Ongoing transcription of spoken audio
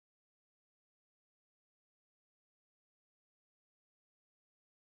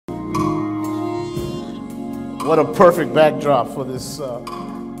What a perfect backdrop for this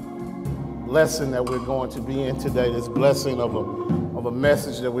lesson that we're going to be in today, this blessing of a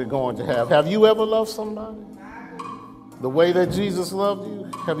message that we're going to have. Have you ever loved somebody the way that Jesus loved you?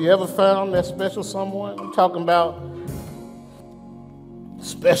 Have you ever found that special someone? I'm talking about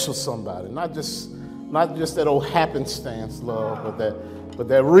special somebody, not just that old happenstance love, but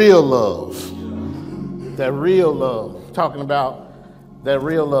that real love. That real love. Talking about that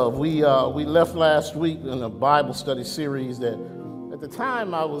real love. We left last week in a Bible study series that at the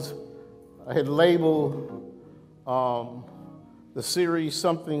time I had labeled the series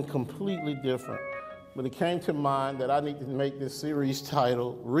something completely different. But it came to mind that I need to make this series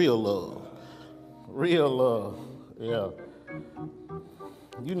titled Real Love. Real Love. Yeah.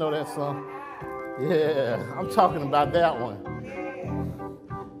 You know that song? Yeah, I'm talking about that one.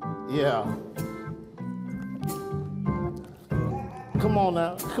 Yeah. Come on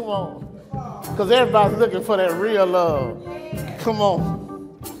now, come on. Because everybody's looking for that real love. Come on.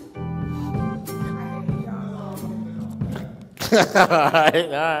 All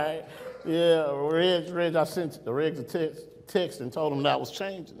right. Yeah, Reg, I sent Reg a text and told him that I was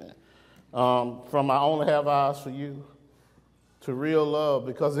changing that. From I only have eyes for you to real love.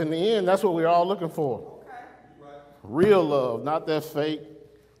 Because in the end, that's what we're all looking for. Real love, not that fake,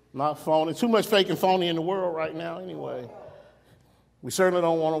 not phony. Too much fake and phony in the world right now anyway. We certainly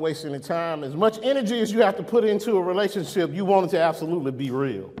don't want to waste any time. As much energy as you have to put into a relationship, you want it to absolutely be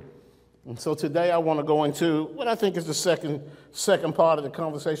real. And so today I want to go into what I think is the second part of the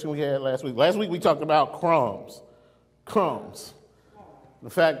conversation we had last week. Last week we talked about crumbs. Crumbs.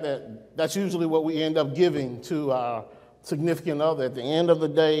 The fact that that's usually what we end up giving to our significant other. At the end of the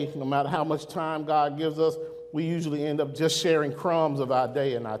day, no matter how much time God gives us, we usually end up just sharing crumbs of our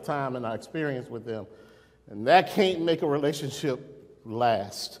day and our time and our experience with them. And that can't make a relationship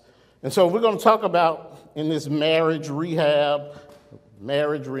last. And so we're going to talk about in this marriage rehab,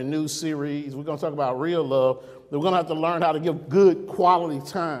 marriage renew series, we're going to talk about real love. We're going to have to learn how to give good quality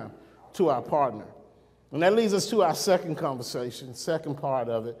time to our partner. And that leads us to our second conversation, second part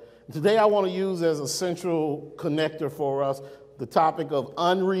of it. Today I want to use as a central connector for us the topic of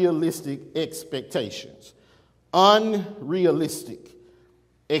unrealistic expectations. Unrealistic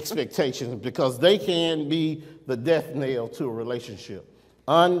expectations, because they can be the death knell to a relationship.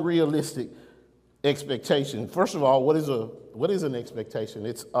 Unrealistic expectation. First of all, what is an expectation?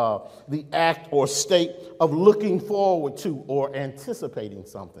 It's the act or state of looking forward to or anticipating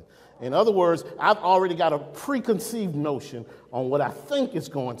something. In other words, I've already got a preconceived notion on what I think is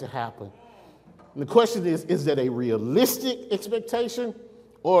going to happen. And the question is that a realistic expectation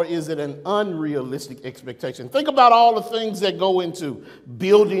or is it an unrealistic expectation? Think about all the things that go into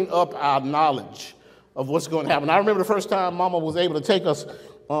building up our knowledge of what's going to happen. I remember the first time Mama was able to take us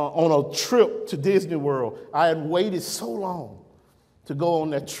on a trip to Disney World. I had waited so long to go on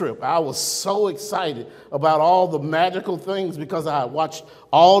that trip. I was so excited about all the magical things because I had watched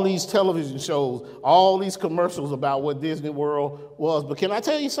all these television shows, all these commercials about what Disney World was. But can I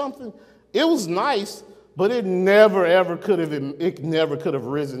tell you something? It was nice, but it never could have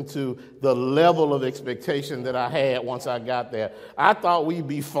risen to the level of expectation that I had once I got there. I thought we'd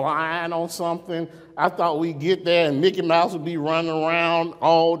be flying on something. I thought we'd get there and Mickey Mouse would be running around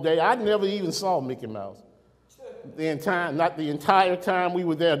all day. I never even saw Mickey Mouse. Not the entire time we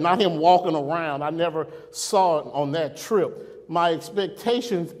were there, not him walking around. I never saw it on that trip. My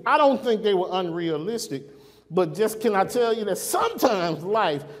expectations, I don't think they were unrealistic. But just can I tell you that sometimes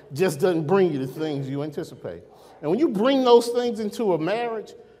life just doesn't bring you the things you anticipate. And when you bring those things into a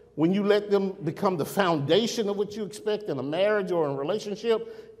marriage, when you let them become the foundation of what you expect in a marriage or in a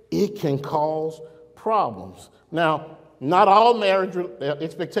relationship, it can cause problems. Now, not all marriage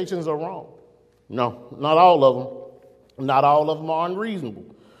expectations are wrong. No, not all of them. Not all of them are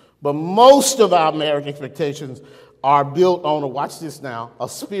unreasonable. But most of our marriage expectations are built on, watch this now, a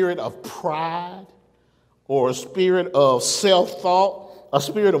spirit of pride, or a spirit of self-thought, a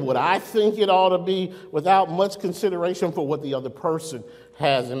spirit of what I think it ought to be, without much consideration for what the other person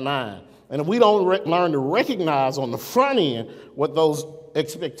has in mind. And if we don't learn to recognize on the front end what those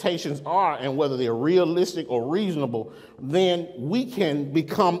expectations are and whether they're realistic or reasonable, then we can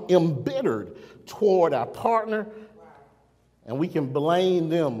become embittered toward our partner, and we can blame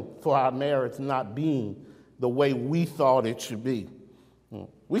them for our marriage not being the way we thought it should be.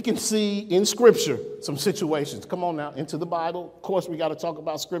 We can see in Scripture some situations. Come on now, into the Bible. Of course, we got to talk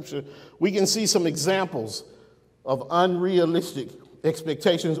about Scripture. We can see some examples of unrealistic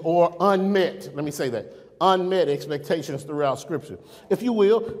expectations or unmet, let me say that, unmet expectations throughout Scripture. If you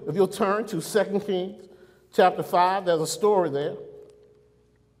will, if you'll turn to 2 Kings chapter 5, there's a story there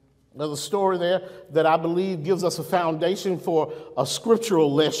There's a story there that I believe gives us a foundation for a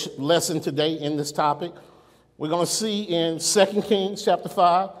scriptural lesson today in this topic. We're going to see in 2 Kings chapter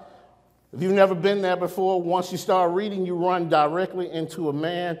 5. If you've never been there before, once you start reading, you run directly into a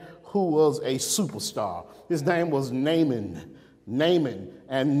man who was a superstar. His name was Naaman.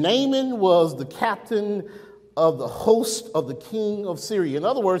 And Naaman was the captain of the host of the king of Syria. In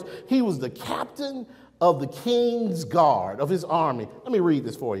other words, he was the captain of the king's guard, of his army. Let me read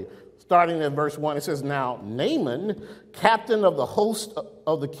this for you. Starting at verse 1, it says, "Now Naaman, captain of the host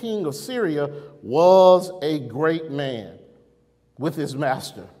of the king of Syria, was a great man with his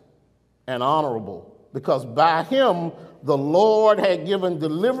master and honorable, because by him the Lord had given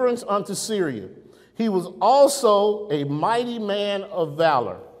deliverance unto Syria. He was also a mighty man of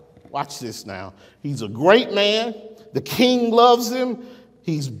valor." Watch this now. He's a great man. The king loves him.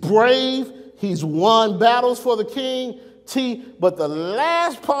 He's brave. He's won battles for the king. But the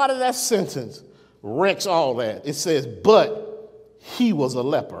last part of that sentence wrecks all that. It says, "But he was a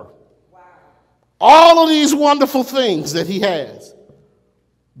leper." Wow. All of these wonderful things that he has,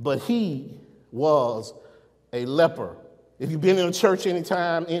 but he was a leper. If you've been in a church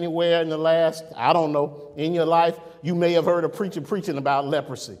anytime, anywhere in the last, I don't know, in your life, you may have heard a preacher preaching about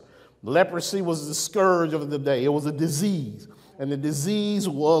leprosy. Leprosy was the scourge of the day. It was a disease, and the disease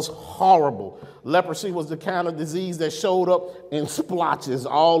was horrible. Leprosy was the kind of disease that showed up in splotches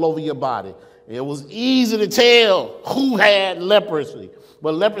all over your body. It was easy to tell who had leprosy.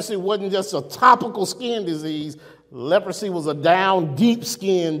 But leprosy wasn't just a topical skin disease. Leprosy was a down deep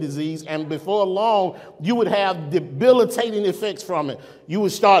skin disease, and before long, you would have debilitating effects from it. You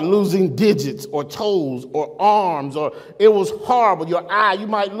would start losing digits or toes or arms, or it was horrible. Your eye, you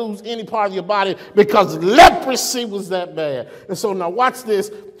might lose any part of your body because leprosy was that bad. And so now watch this.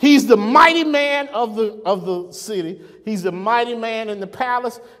 He's the mighty man of the city. He's the mighty man in the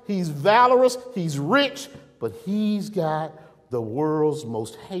palace. He's valorous. He's rich, but he's got the world's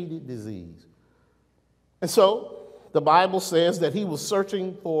most hated disease. And so the Bible says that he was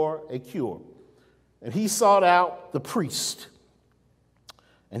searching for a cure, and he sought out the priest.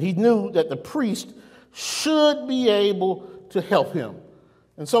 And he knew that the priest should be able to help him.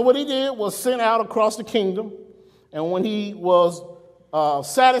 And so what he did was sent out across the kingdom, and when he was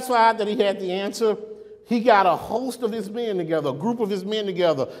satisfied that he had the answer, he got a host of his men together, a group of his men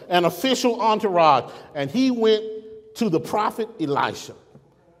together, an official entourage, and he went to the prophet Elisha.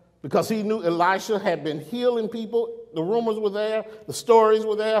 Because he knew Elisha had been healing people. The rumors were there. The stories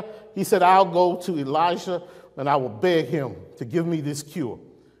were there. He said, "I'll go to Elisha and I will beg him to give me this cure."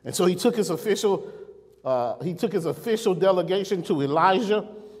 And so he took his official delegation to Elijah.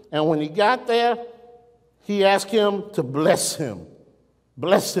 And when he got there, he asked him to bless him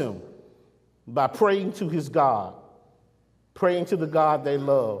by praying to his God, praying to the God they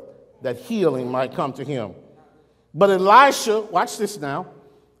love, that healing might come to him. But Elisha, watch this now,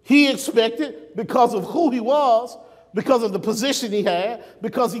 he expected, because of who he was, because of the position he had,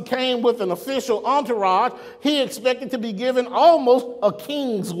 because he came with an official entourage, he expected to be given almost a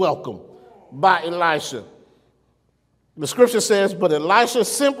king's welcome by Elisha. The scripture says, but Elisha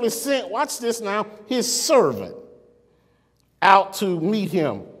simply sent, watch this now, his servant out to meet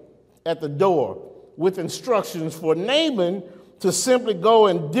him at the door with instructions for Naaman to simply go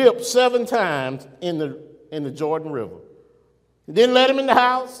and dip 7 times in the Jordan River. He didn't let him in the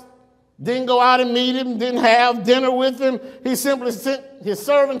house, didn't go out and meet him, didn't have dinner with him. He simply sent his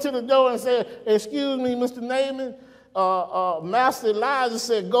servant to the door and said, "Excuse me, Mr. Naaman, Master Elijah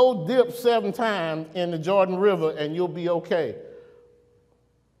said, go dip 7 times in the Jordan River and you'll be okay."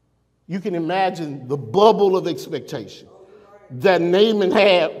 You can imagine the bubble of expectation that Naaman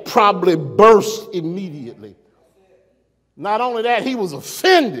had probably burst immediately. Not only that, he was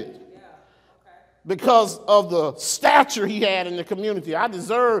offended because of the stature he had in the community. I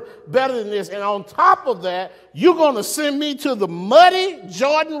deserve better than this. And on top of that, you're going to send me to the muddy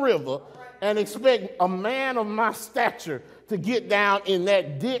Jordan River and expect a man of my stature to get down in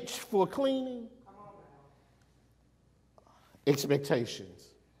that ditch for cleaning? Expectations.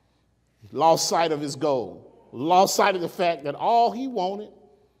 He lost sight of his goal. Lost sight of the fact that all he wanted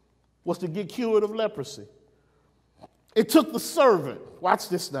was to get cured of leprosy. It took the servant, watch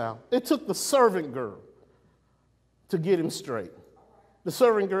this now, it took the servant girl to get him straight. The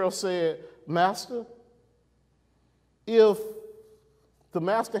servant girl said, "Master, if the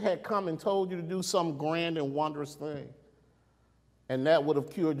master had come and told you to do some grand and wondrous thing, and that would have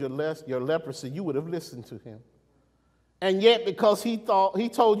cured your leprosy, you would have listened to him. And yet, because he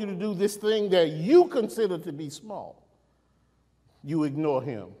told you to do this thing that you consider to be small, you ignore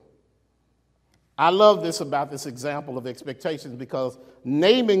him. I love this about this example of expectations because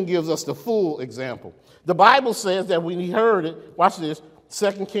Naaman gives us the full example. The Bible says that when he heard it, watch this,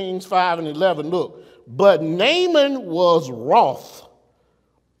 2 Kings 5:11, look. But Naaman was wroth,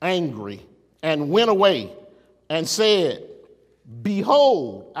 angry, and went away and said,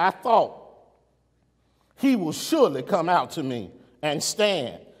 behold, I thought he will surely come out to me and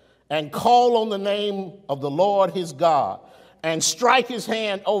stand and call on the name of the Lord his God and strike his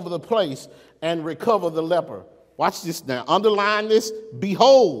hand over the place and recover the leper. Watch this now. Underline this.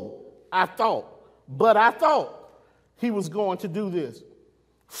 Behold, I thought. But I thought he was going to do this.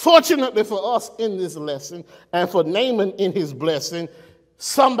 Fortunately for us in this lesson and for Naaman in his blessing,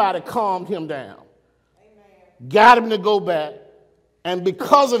 somebody calmed him down. Amen. Got him to go back. And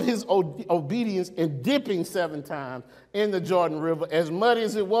because of his obedience in dipping 7 times in the Jordan River, as muddy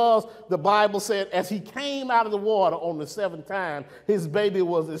as it was, the Bible said as he came out of the water on the 7th time, his baby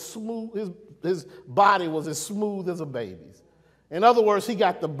was as smooth, his body was as smooth as a baby's. In other words, he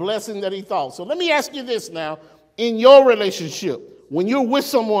got the blessing that he thought. So let me ask you this now. In your relationship, when you're with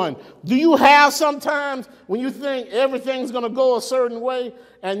someone, do you have sometimes when you think everything's going to go a certain way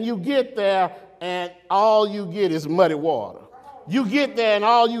and you get there and all you get is muddy water? You get there and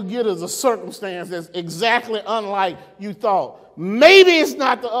all you get is a circumstance that's exactly unlike you thought. Maybe it's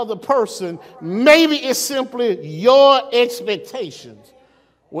not the other person. Maybe it's simply your expectations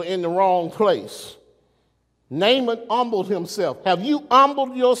were in the wrong place. Naaman humbled himself. Have you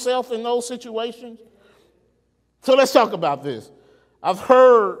humbled yourself in those situations? So let's talk about this. I've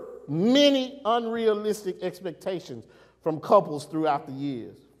heard many unrealistic expectations from couples throughout the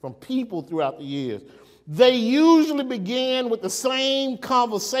years, from people throughout the years. They usually begin with the same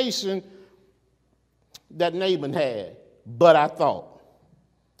conversation that Naaman had. But I thought.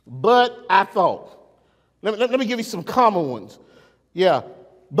 Let me give you some common ones. Yeah.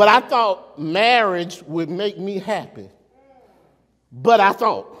 But I thought marriage would make me happy. But I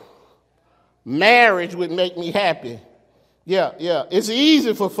thought marriage would make me happy. Yeah. It's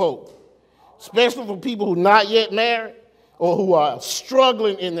easy for folk, especially for people who are not yet married or who are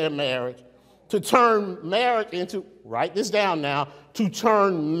struggling in their marriage, to turn marriage into, write this down now, to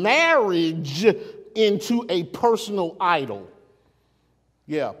turn marriage into a personal idol.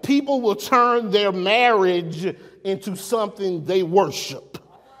 Yeah, people will turn their marriage into something they worship.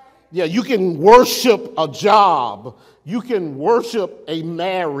 Yeah, you can worship a job. You can worship a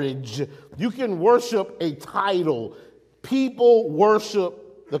marriage. You can worship a title. People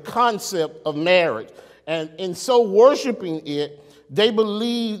worship the concept of marriage. And in so worshiping it, they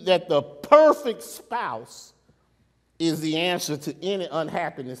believe that the perfect spouse is the answer to any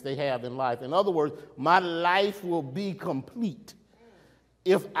unhappiness they have in life. In other words, my life will be complete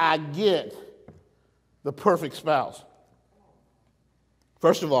if I get the perfect spouse.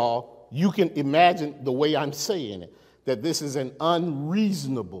 First of all, you can imagine the way I'm saying it, that this is an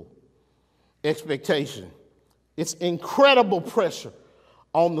unreasonable expectation. It's incredible pressure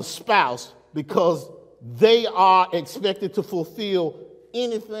on the spouse because they are expected to fulfill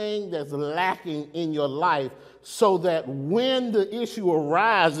anything that's lacking in your life so that when the issue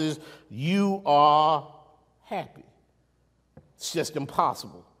arises, you are happy. It's just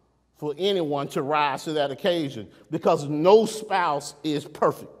impossible for anyone to rise to that occasion because no spouse is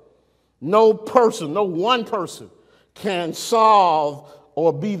perfect. No one person can solve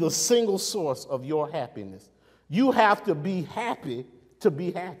or be the single source of your happiness. You have to be happy to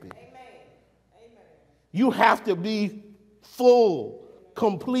be happy. You have to be full,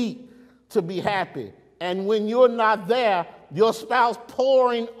 complete to be happy. And when you're not there, your spouse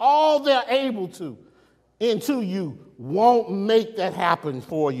pouring all they're able to into you won't make that happen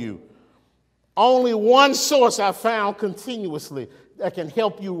for you. Only one source I found continuously that can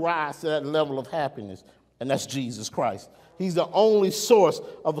help you rise to that level of happiness, and that's Jesus Christ. He's the only source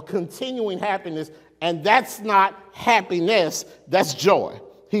of a continuing happiness, and that's not happiness, that's joy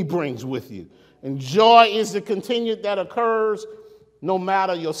he brings with you. And joy is the continued that occurs no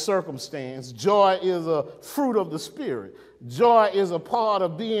matter your circumstance. Joy is a fruit of the Spirit. Joy is a part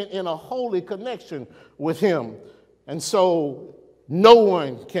of being in a holy connection with him. And so no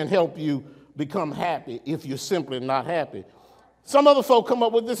one can help you become happy if you're simply not happy. Some other folk come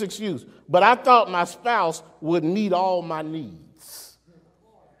up with this excuse, but I thought my spouse would meet all my needs.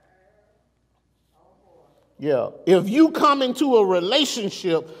 Yeah, if you come into a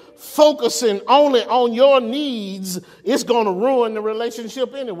relationship focusing only on your needs, it's going to ruin the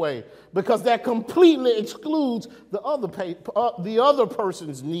relationship anyway, because that completely excludes the other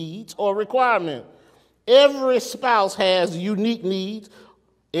person's needs or requirement. Every spouse has unique needs.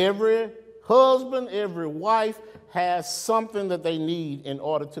 Every husband, every wife has something that they need in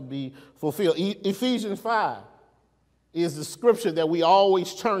order to be fulfilled. Ephesians 5 is the scripture that we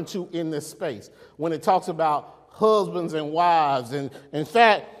always turn to in this space when it talks about husbands and wives. And in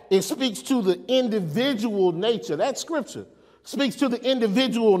fact, it speaks to the individual nature. That scripture speaks to the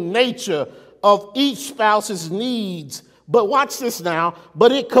individual nature of each spouse's needs. But watch this now.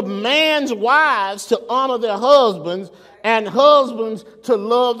 But it commands wives to honor their husbands and husbands to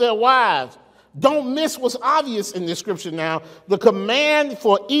love their wives. Don't miss what's obvious in this scripture now. The command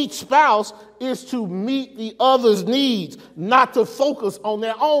for each spouse is to meet the other's needs, not to focus on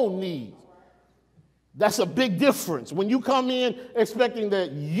their own needs. That's a big difference. When you come in expecting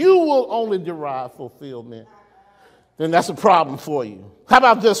that you will only derive fulfillment, then that's a problem for you. How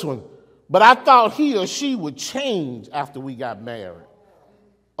about this one? But I thought he or she would change after we got married.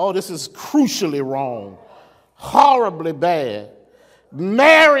 Oh, this is crucially wrong, horribly bad.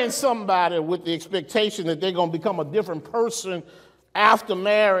 Marrying somebody with the expectation that they're going to become a different person after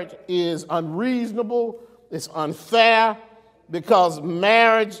marriage is unreasonable. It's unfair because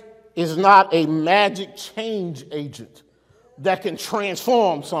marriage is not a magic change agent that can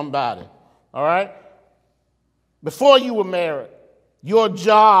transform somebody. All right? Before you were married, your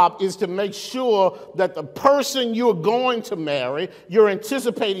job is to make sure that the person you're going to marry, you're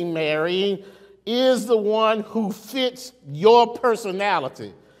anticipating marrying, is the one who fits your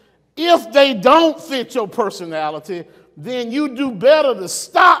personality. If they don't fit your personality, then you do better to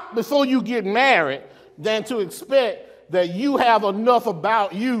stop before you get married than to expect that you have enough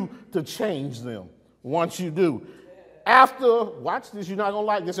about you to change them once you do. After, watch this, you're not going to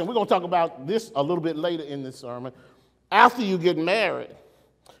like this, and we're going to talk about this a little bit later in this sermon. After you get married,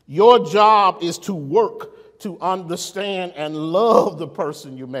 your job is to work to understand and love the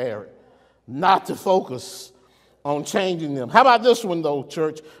person you married, not to focus on changing them. How about this one, though,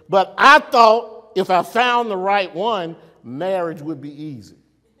 church? But I thought if I found the right one, marriage would be easy.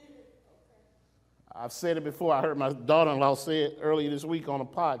 I've said it before. I heard my daughter-in-law say it earlier this week on a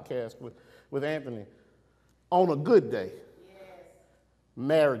podcast with Anthony. On a good day,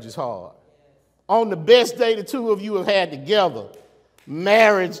 marriage is hard. On the best day the two of you have had together,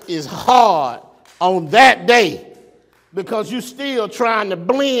 marriage is hard on that day because you're still trying to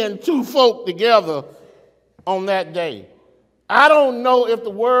blend two folk together on that day. I don't know if the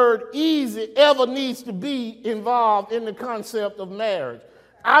word easy ever needs to be involved in the concept of marriage.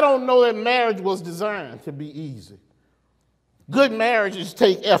 I don't know that marriage was designed to be easy. Good marriages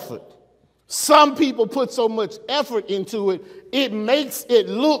take effort. Some people put so much effort into it, it makes it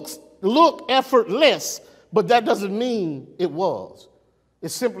look effortless, but that doesn't mean it was. It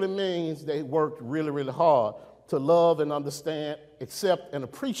simply means they worked really, really hard to love and understand, accept, and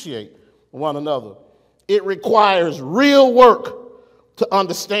appreciate one another. It requires real work to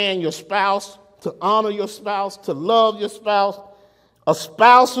understand your spouse, to honor your spouse, to love your spouse. A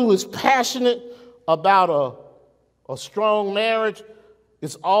spouse who is passionate about a strong marriage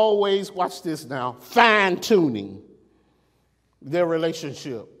is always, watch this now, fine-tuning their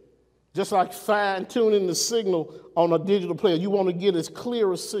relationship. Just like fine-tuning the signal on a digital player. You want to get as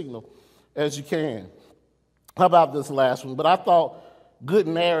clear a signal as you can. How about this last one? But I thought good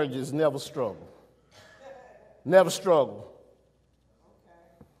marriages never struggle. Never struggle.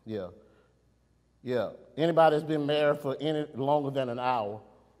 Yeah. Yeah. Anybody that's been married for any longer than an hour?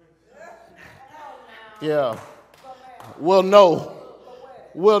 Yeah. Well, no.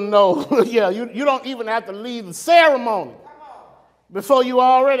 Well, no. Yeah, you don't even have to leave the ceremony before you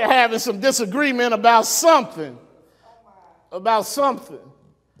already having some disagreement about something. About something.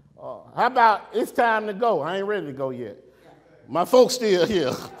 How about it's time to go? I ain't ready to go yet. My folks still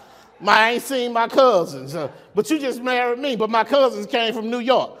here. I ain't seen my cousins. But you just married me. But my cousins came from New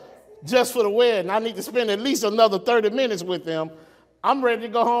York just for the wedding. I need to spend at least another 30 minutes with them. I'm ready to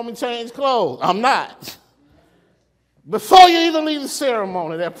go home and change clothes. I'm not. Before you even leave the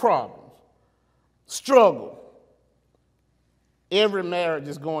ceremony, there are problems. Struggle. Every marriage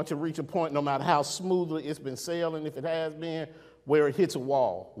is going to reach a point, no matter how smoothly it's been sailing, if it has been, where it hits a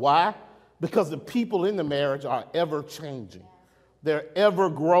wall. Why? Because the people in the marriage are ever changing. They're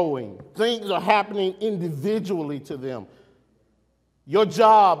ever growing. Things are happening individually to them. Your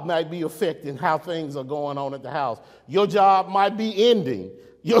job might be affecting how things are going on at the house. Your job might be ending.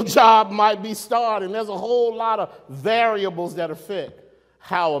 Your job might be starting. There's a whole lot of variables that affect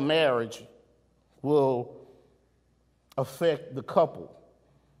how a marriage will affect the couple.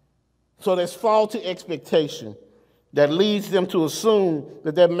 So there's faulty expectation that leads them to assume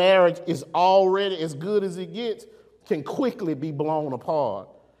that their marriage is already as good as it gets, can quickly be blown apart.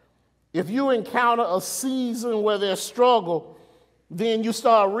 If you encounter a season where there's struggle, then you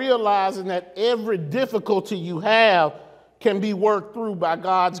start realizing that every difficulty you have can be worked through by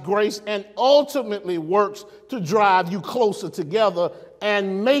God's grace and ultimately works to drive you closer together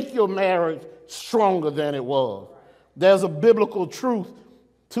and make your marriage stronger than it was. There's a biblical truth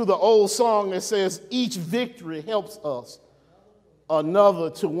to the old song that says, each victory helps us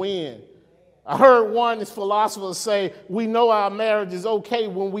another to win. I heard one philosopher say, we know our marriage is okay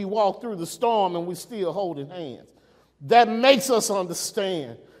when we walk through the storm and we still holding hands. That makes us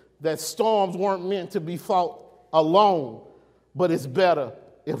understand that storms weren't meant to be fought alone, but it's better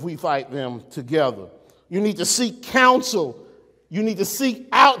if we fight them together. You need to seek counsel. You need to seek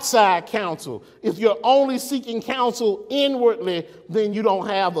outside counsel. If you're only seeking counsel inwardly, then you don't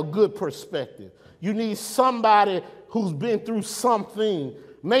have a good perspective. You need somebody who's been through something.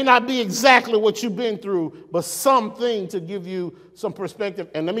 May not be exactly what you've been through, but something to give you some perspective.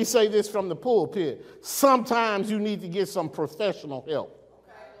 And let me say this from the pulpit. Sometimes you need to get some professional help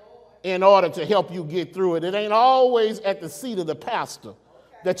in order to help you get through it. It ain't always at the seat of the pastor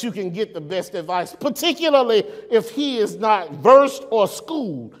that you can get the best advice, particularly if he is not versed or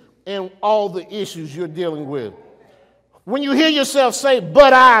schooled in all the issues you're dealing with. When you hear yourself say,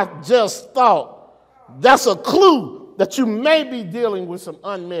 but I just thought, that's a clue that you may be dealing with some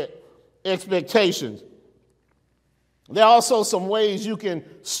unmet expectations. There are also some ways you can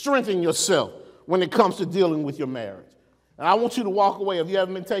strengthen yourself when it comes to dealing with your marriage. And I want you to walk away. If you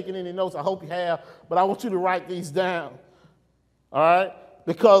haven't been taking any notes, I hope you have, but I want you to write these down, all right?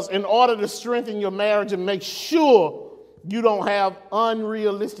 Because in order to strengthen your marriage and make sure you don't have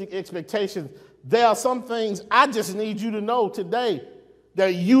unrealistic expectations, there are some things I just need you to know today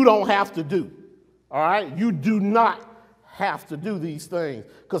that you don't have to do, all right? You do not have to do these things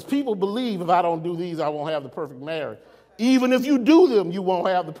because people believe if I don't do these, I won't have the perfect marriage. Even if you do them, you won't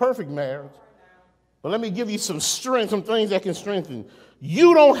have the perfect marriage. But let me give you some strength, some things that can strengthen.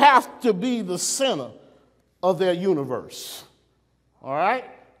 You don't have to be the center of their universe. All right?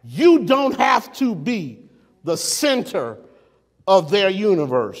 You don't have to be the center of their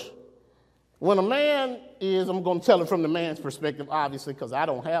universe. When a man is, I'm going to tell it from the man's perspective, obviously, because I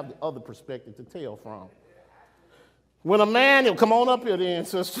don't have the other perspective to tell from. When a man, come on up here then,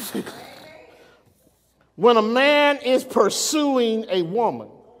 sister. When a man is pursuing a woman,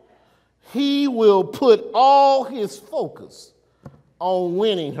 he will put all his focus on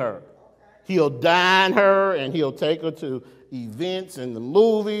winning her. He'll dine her and he'll take her to events and the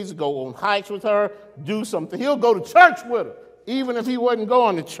movies, go on hikes with her, do something. He'll go to church with her, even if he wasn't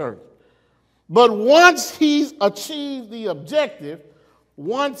going to church. But once he's achieved the objective,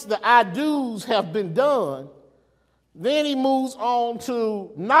 once the I-dos have been done, then he moves on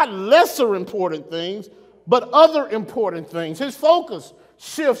to not lesser important things, but other important things. His focus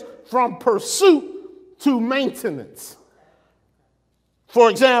shifts from pursuit to maintenance. For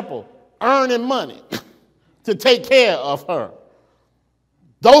example, earning money to take care of her.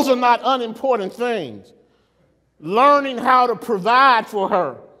 Those are not unimportant things. Learning how to provide for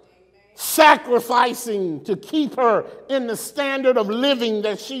her. Sacrificing to keep her in the standard of living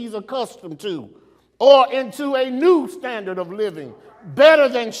that she's accustomed to, or into a new standard of living, better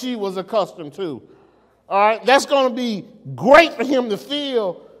than she was accustomed to. All right, that's going to be great for him to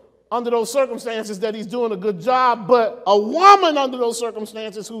feel under those circumstances that he's doing a good job, but a woman under those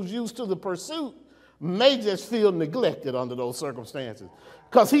circumstances who's used to the pursuit may just feel neglected under those circumstances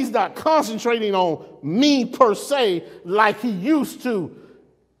because he's not concentrating on me per se like he used to,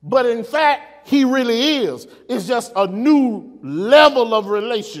 but in fact, he really is. It's just a new level of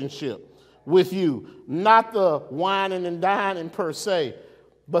relationship with you, not the whining and dining per se,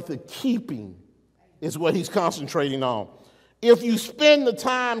 but the keeping is what he's concentrating on. If you spend the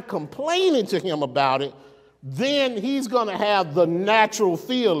time complaining to him about it, then he's going to have the natural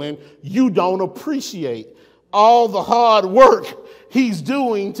feeling you don't appreciate all the hard work he's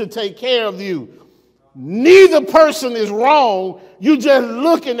doing to take care of you. Neither person is wrong. You're just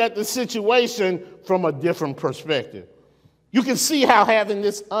looking at the situation from a different perspective. You can see how having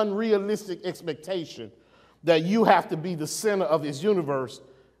this unrealistic expectation that you have to be the center of his universe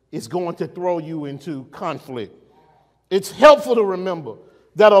is going to throw you into conflict. It's helpful to remember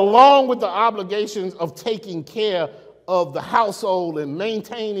that along with the obligations of taking care of the household and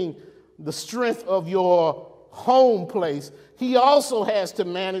maintaining the strength of your home place, he also has to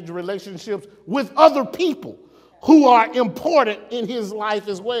manage relationships with other people who are important in his life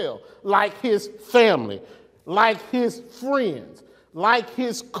as well, like his family, like his friends, like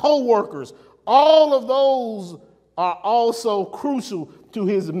his co-workers. All of those are also crucial to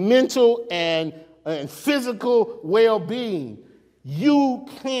his mental and physical well-being. You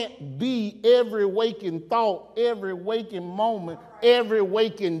can't be every waking thought, every waking moment, every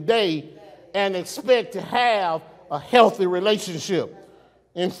waking day and expect to have a healthy relationship.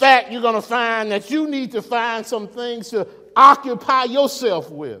 In fact, you're going to find that you need to find some things to occupy yourself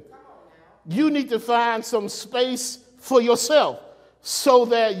with. You need to find some space for yourself so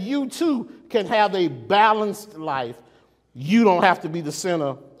that you too can have a balanced life. You don't have to be the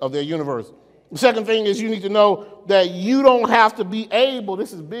center of their universe. The second thing is you need to know that you don't have to be able,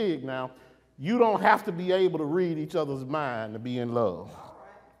 this is big now, you don't have to be able to read each other's mind to be in love.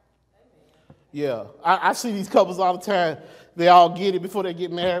 Yeah, I see these couples all the time. They all get it before they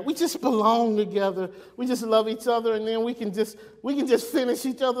get married. We just belong together. We just love each other, and then we can just finish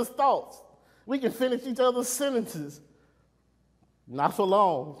each other's thoughts. We can finish each other's sentences. Not for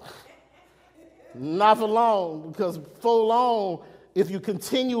long. Not for long, because for long, if you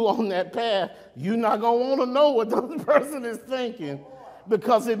continue on that path, you're not going to want to know what the other person is thinking,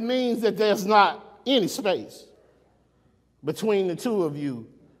 because it means that there's not any space between the two of you.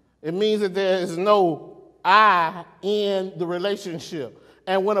 It means that there is no I in the relationship.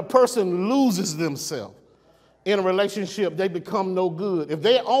 And when a person loses themselves in a relationship, they become no good. If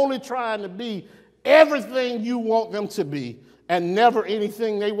they're only trying to be everything you want them to be and never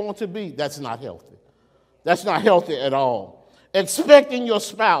anything they want to be, that's not healthy. That's not healthy at all. Expecting your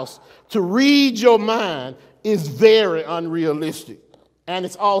spouse to read your mind is very unrealistic. And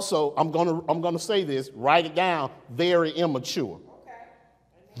it's also, I'm gonna say this, write it down, very immature.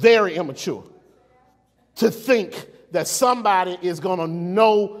 Very immature. To think that somebody is going to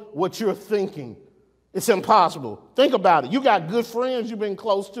know what you're thinking. It's impossible. Think about it. You got good friends you've been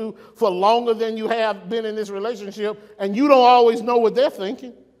close to for longer than you have been in this relationship, and you don't always know what they're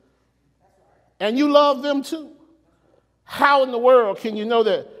thinking. And you love them too. How in the world can you know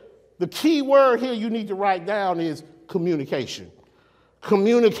that? The key word here you need to write down is communication.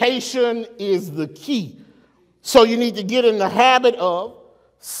 Communication is the key. So you need to get in the habit of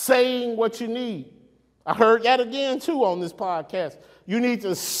saying what you need. I heard that again, too, on this podcast. You need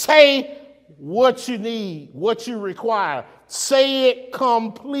to say what you need, what you require. Say it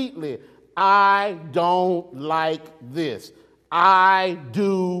completely. I don't like this. I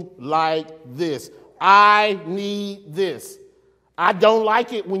do like this. I need this. I don't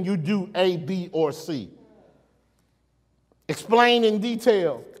like it when you do A, B, or C. Explain in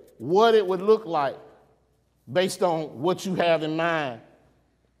detail what it would look like based on what you have in mind.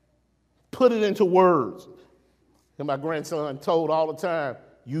 Put it into words. And my grandson told all the time,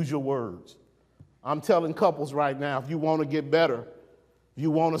 use your words. I'm telling couples right now, if you want to get better, if you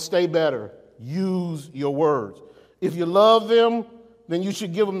want to stay better, use your words. If you love them, then you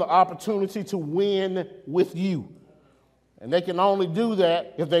should give them the opportunity to win with you. And they can only do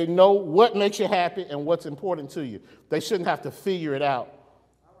that if they know what makes you happy and what's important to you. They shouldn't have to figure it out.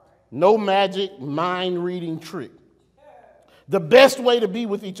 No magic mind-reading trick. The best way to be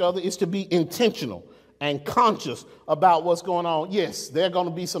with each other is to be intentional and conscious about what's going on. Yes, there are going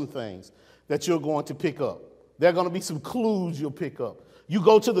to be some things that you're going to pick up. There are going to be some clues you'll pick up. You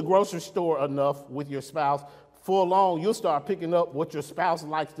go to the grocery store enough with your spouse, for long you'll start picking up what your spouse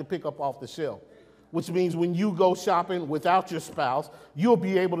likes to pick up off the shelf, which means when you go shopping without your spouse, you'll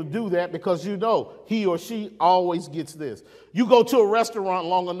be able to do that because you know he or she always gets this. You go to a restaurant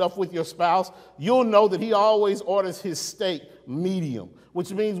long enough with your spouse, you'll know that he always orders his steak medium,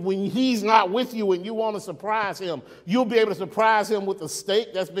 which means when he's not with you and you want to surprise him, you'll be able to surprise him with a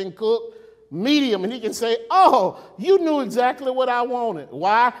steak that's been cooked medium, and he can say, oh, you knew exactly what I wanted.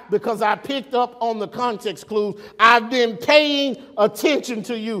 Why? Because I picked up on the context clues. I've been paying attention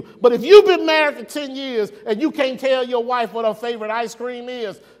to you. But if you've been married for 10 years and you can't tell your wife what her favorite ice cream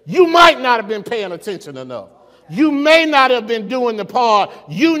is, you might not have been paying attention enough. You may not have been doing the part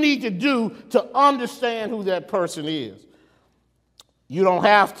you need to do to understand who that person is. You don't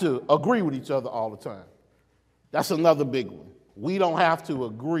have to agree with each other all the time. That's another big one. We don't have to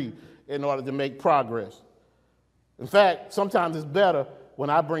agree in order to make progress. In fact, sometimes it's better when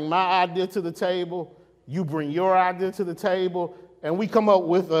I bring my idea to the table, you bring your idea to the table, and we come up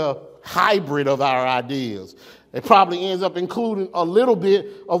with a hybrid of our ideas. It probably ends up including a little bit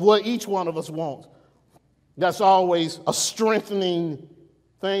of what each one of us wants. That's always a strengthening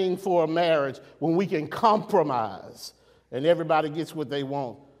thing for a marriage when we can compromise and everybody gets what they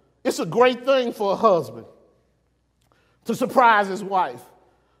want. It's a great thing for a husband to surprise his wife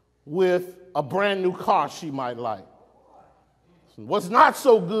with a brand new car she might like. What's not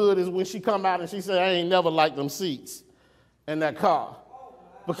so good is when she come out and she say, I ain't never liked them seats in that car,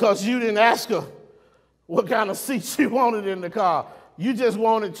 because you didn't ask her what kind of seats she wanted in the car. You just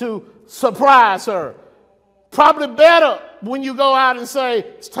wanted to surprise her. Probably better when you go out and say,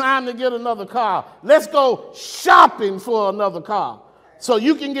 it's time to get another car. Let's go shopping for another car. So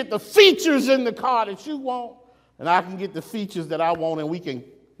you can get the features in the car that you want, and I can get the features that I want, and we can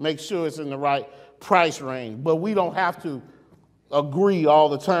make sure it's in the right price range. But we don't have to agree all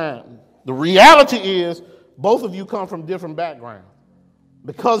the time. The reality is both of you come from different backgrounds.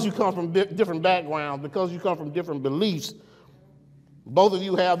 Because you come from different backgrounds, because you come from different beliefs, both of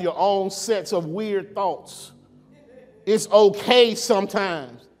you have your own sets of weird thoughts. It's okay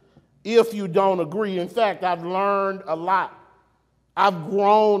sometimes if you don't agree. In fact, I've learned a lot. I've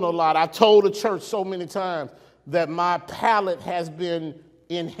grown a lot. I told the church so many times that my palate has been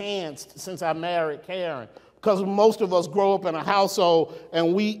enhanced since I married Karen. Because most of us grow up in a household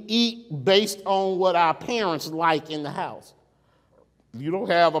and we eat based on what our parents like in the house. If you don't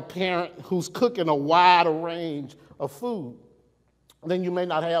have a parent who's cooking a wider range of food, then you may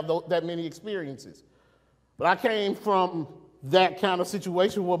not have that many experiences. But I came from that kind of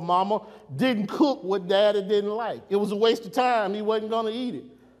situation where mama didn't cook what daddy didn't like. It was a waste of time. He wasn't going to eat it.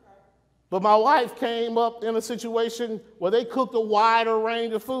 But my wife came up in a situation where they cooked a wider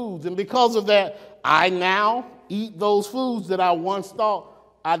range of foods. And because of that, I now eat those foods that I once thought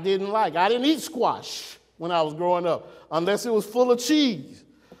I didn't like. I didn't eat squash when I was growing up unless it was full of cheese,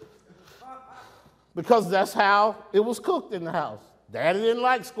 because that's how it was cooked in the house. Daddy didn't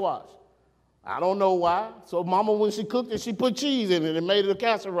like squash. I don't know why. So mama, when she cooked it, she put cheese in it and made it a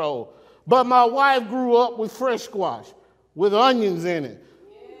casserole. But my wife grew up with fresh squash, with onions in it,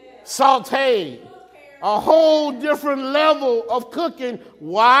 sauteed, a whole different level of cooking.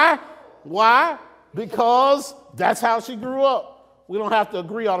 Why? Why? Because that's how she grew up. We don't have to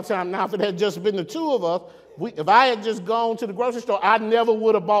agree all the time. Now, if it had just been the two of us, if I had just gone to the grocery store, I never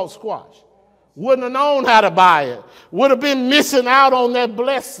would have bought squash. Wouldn't have known how to buy it. Would have been missing out on that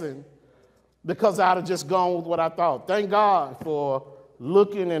blessing because I'd have just gone with what I thought. Thank God for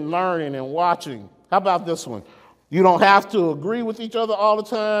looking and learning and watching. How about this one? You don't have to agree with each other all the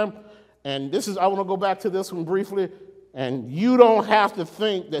time. And I want to go back to this one briefly. And you don't have to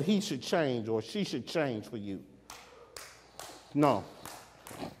think that he should change or she should change for you. No.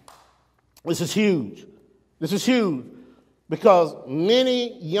 This is huge. This is huge. Because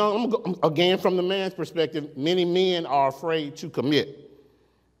many again, from the man's perspective, many men are afraid to commit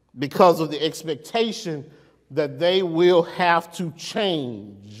because of the expectation that they will have to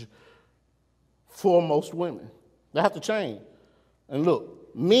change for most women. They have to change. And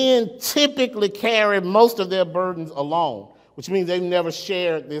look, men typically carry most of their burdens alone, which means they've never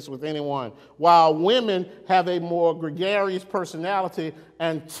shared this with anyone, while women have a more gregarious personality,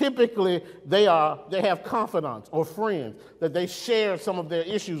 and typically they have confidants or friends that they share some of their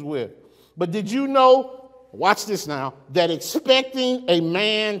issues with. But did you know, watch this now, that expecting a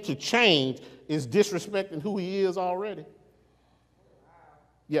man to change is disrespecting who he is already?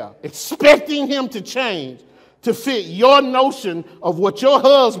 Yeah, expecting him to change to fit your notion of what your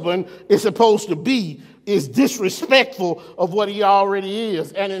husband is supposed to be is disrespectful of what he already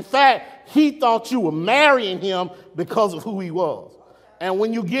is. And in fact, he thought you were marrying him because of who he was. And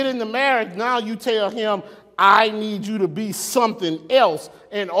when you get into marriage, now you tell him, I need you to be something else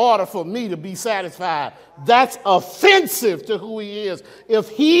in order for me to be satisfied. That's offensive to who he is. If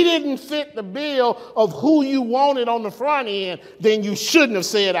he didn't fit the bill of who you wanted on the front end, then you shouldn't have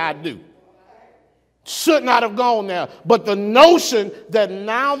said, I do. Should not have gone there. But the notion that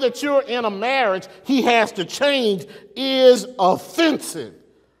now that you're in a marriage, he has to change is offensive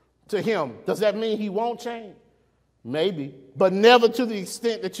to him. Does that mean he won't change? Maybe, but never to the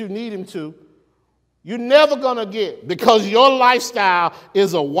extent that you need him to. You're never going to get, because your lifestyle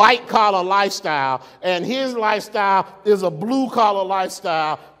is a white-collar lifestyle and his lifestyle is a blue-collar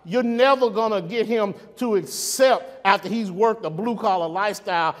lifestyle, you're never going to get him to accept, after he's worked a blue-collar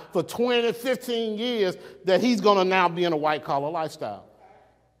lifestyle for 20, 15 years, that he's going to now be in a white-collar lifestyle.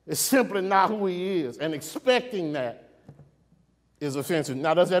 It's simply not who he is, and expecting that is offensive.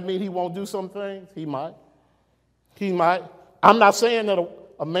 Now, does that mean he won't do some things? He might. He might. I'm not saying that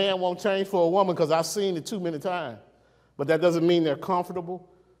a man won't change for a woman, because I've seen it too many times. But that doesn't mean they're comfortable.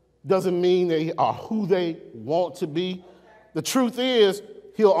 Doesn't mean they are who they want to be. The truth is,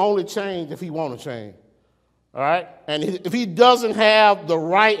 he'll only change if he want to change. All right? And if he doesn't have the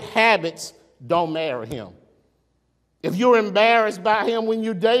right habits, don't marry him. If you're embarrassed by him when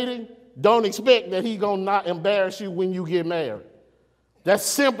you're dating, don't expect that he's going to not embarrass you when you get married. That's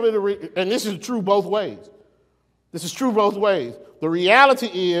simply and this is true both ways. This is true both ways. The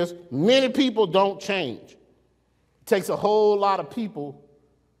reality is many people don't change. It takes a whole lot of people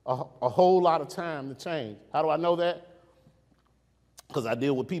a whole lot of time to change. How do I know that? Because I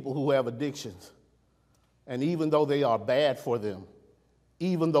deal with people who have addictions. And even though they are bad for them,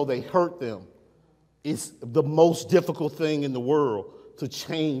 even though they hurt them, it's the most difficult thing in the world to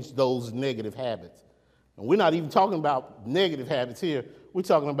change those negative habits. And we're not even talking about negative habits here. We're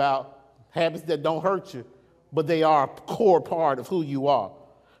talking about habits that don't hurt you, but they are a core part of who you are.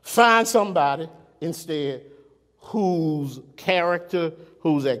 Find somebody instead whose character,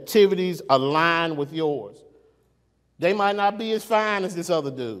 whose activities align with yours. They might not be as fine as this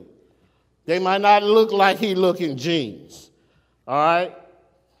other dude. They might not look like he look in jeans, all right?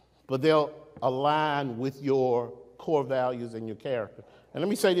 But they'll align with your core values and your character. And let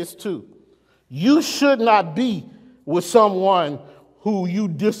me say this too. You should not be with someone who you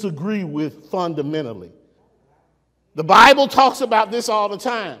disagree with fundamentally. The Bible talks about this all the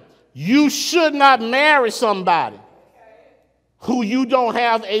time. You should not marry somebody who you don't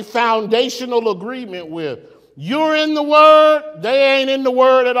have a foundational agreement with. You're in the Word, they ain't in the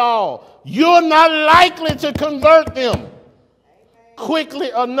Word at all. You're not likely to convert them quickly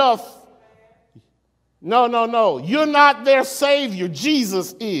enough. No. You're not their Savior.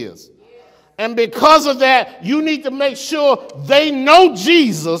 Jesus is. And because of that, you need to make sure they know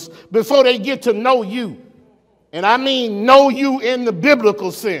Jesus before they get to know you. And I mean know you in the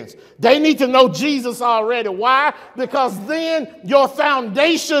biblical sense. They need to know Jesus already. Why? Because then your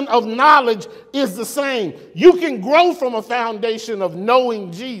foundation of knowledge is the same. You can grow from a foundation of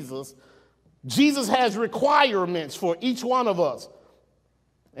knowing Jesus. Jesus has requirements for each one of us.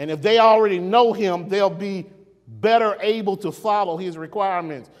 And if they already know him, they'll be better able to follow his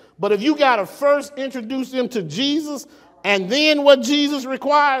requirements. But if you got to first introduce them to Jesus and then what Jesus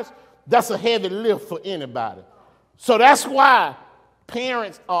requires, that's a heavy lift for anybody. So that's why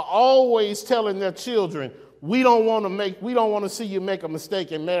parents are always telling their children, we don't want to see you make a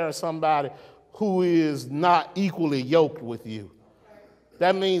mistake and marry somebody who is not equally yoked with you.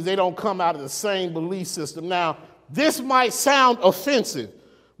 That means they don't come out of the same belief system. Now, this might sound offensive,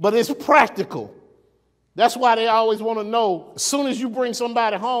 but it's practical. That's why they always want to know, as soon as you bring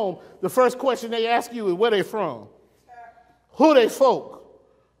somebody home, the first question they ask you is where they from, who they folk.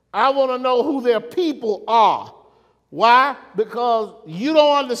 I want to know who their people are. Why? Because you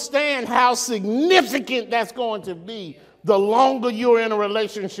don't understand how significant that's going to be the longer you're in a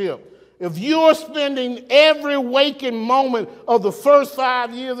relationship. If you're spending every waking moment of the first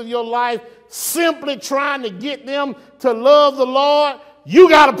 5 years of your life simply trying to get them to love the Lord, you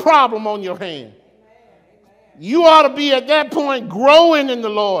got a problem on your hand. You ought to be at that point growing in the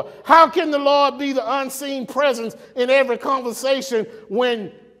Lord. How can the Lord be the unseen presence in every conversation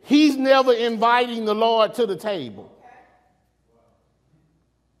when he's never inviting the Lord to the table?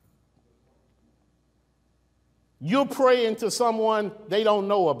 You're praying to someone they don't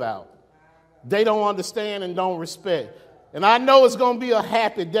know about. They don't understand and don't respect. And I know it's going to be a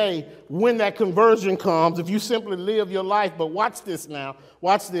happy day when that conversion comes if you simply live your life. But watch this now.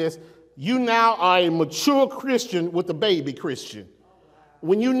 Watch this. You now are a mature Christian with a baby Christian.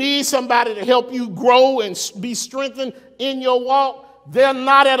 When you need somebody to help you grow and be strengthened in your walk, they're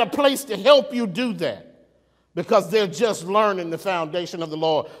not at a place to help you do that because they're just learning the foundation of the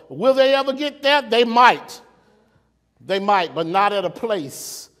Lord. Will they ever get that? They might. They might, but not at a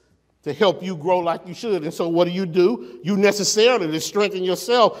place to help you grow like you should. And so what do? You necessarily, to strengthen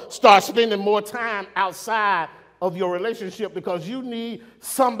yourself, start spending more time outside of your relationship because you need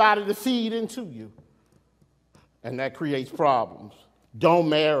somebody to feed into you. And that creates problems. Don't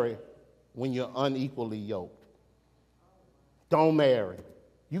marry when you're unequally yoked. Don't marry.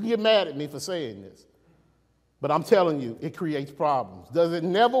 You can get mad at me for saying this, but I'm telling you, it creates problems. Does it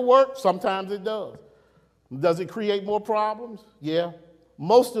never work? Sometimes it does. Does it create more problems? Yeah.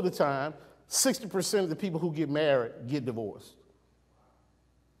 Most of the time, 60% of the people who get married get divorced.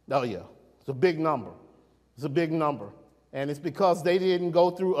 Oh, yeah. It's a big number. It's a big number. And it's because they didn't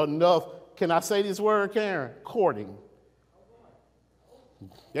go through enough, can I say this word, Karen? Courting.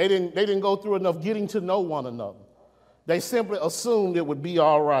 They didn't go through enough getting to know one another. They simply assumed it would be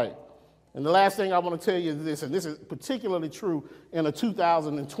all right. And the last thing I want to tell you is this, and this is particularly true in a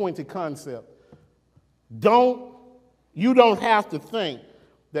 2020 concept. You don't have to think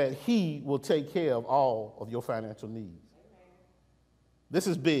that he will take care of all of your financial needs. This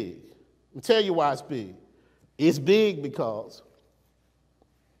is big. Let me tell you why it's big. It's big because,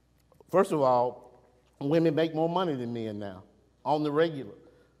 first of all, women make more money than men now on the regular.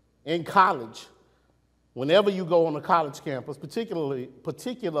 In college, whenever you go on a college campus, particularly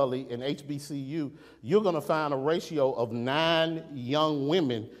in HBCU, you're going to find a ratio of 9 young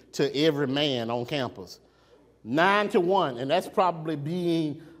women to every man on campus. 9 to 1, and that's probably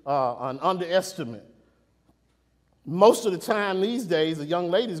being an underestimate. Most of the time these days, a young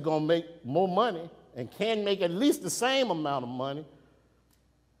lady's going to make more money and can make at least the same amount of money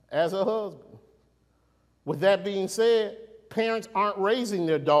as her husband. With that being said, parents aren't raising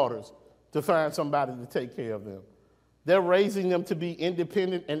their daughters to find somebody to take care of them. They're raising them to be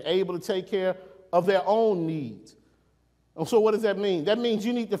independent and able to take care of their own needs. And so what does that mean? That means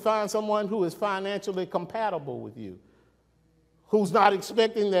you need to find someone who is financially compatible with you, who's not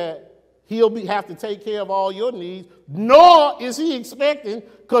expecting that he'll have to take care of all your needs, nor is he expecting,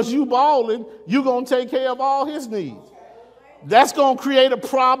 because you balling, you're going to take care of all his needs. That's going to create a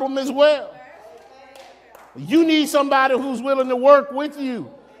problem as well. You need somebody who's willing to work with you.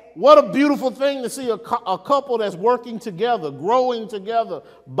 What a beautiful thing to see a couple that's working together, growing together,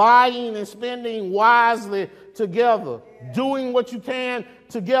 buying and spending wisely together, doing what you can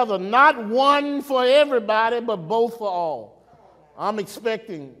together, not one for everybody, but both for all. I'm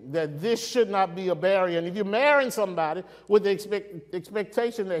expecting that this should not be a barrier. And if you're marrying somebody with the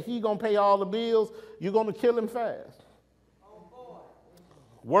expectation that he's going to pay all the bills, you're going to kill him fast.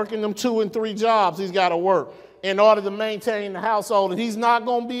 Working them 2 and 3 jobs he's got to work in order to maintain the household. And he's not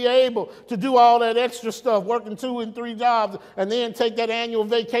going to be able to do all that extra stuff, working 2 and 3 jobs, and then take that annual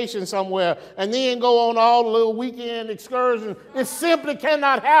vacation somewhere, and then go on all the little weekend excursions. It simply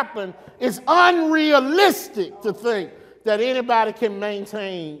cannot happen. It's unrealistic to think that anybody can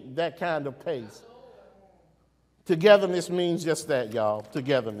maintain that kind of pace. Togetherness means just that, y'all.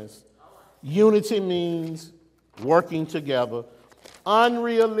 Togetherness. Unity means working together.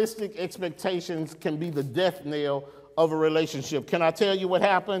 Unrealistic expectations can be the death knell of a relationship. Can I tell you what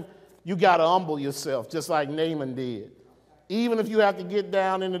happened? You got to humble yourself, just like Naaman did. Even if you have to get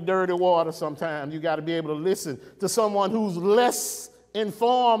down in the dirty water sometimes, you got to be able to listen to someone who's less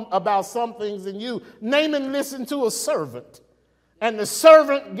informed about some things than you. Naaman listened to a servant, and the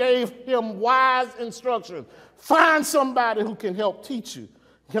servant gave him wise instructions. Find somebody who can help teach you.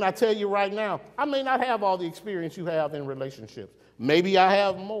 Can I tell you right now, I may not have all the experience you have in relationships. Maybe I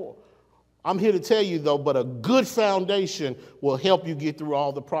have more. I'm here to tell you, though, but a good foundation will help you get through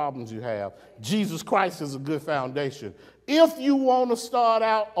all the problems you have. Jesus Christ is a good foundation. If you want to start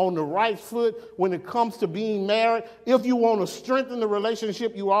out on the right foot when it comes to being married, if you want to strengthen the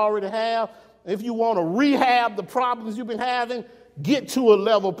relationship you already have, if you want to rehab the problems you've been having, get to a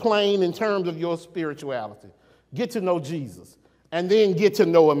level plane in terms of your spirituality. Get to know Jesus, and then get to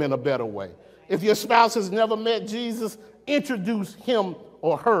know him in a better way. If your spouse has never met Jesus, introduce him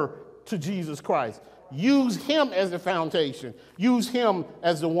or her to Jesus Christ. Use him as the foundation. Use him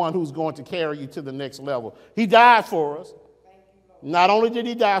as the one who's going to carry you to the next level. He died for us. Not only did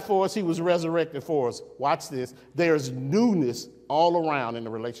he die for us, he was resurrected for us. Watch this. There's newness all around in the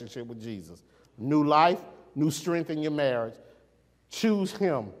relationship with Jesus. New life, new strength in your marriage. Choose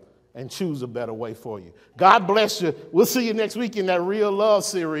him and choose a better way for you. God bless you. We'll see you next week in that Real Love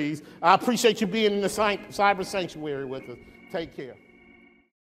series. I appreciate you being in the Cyber Sanctuary with us. Take care.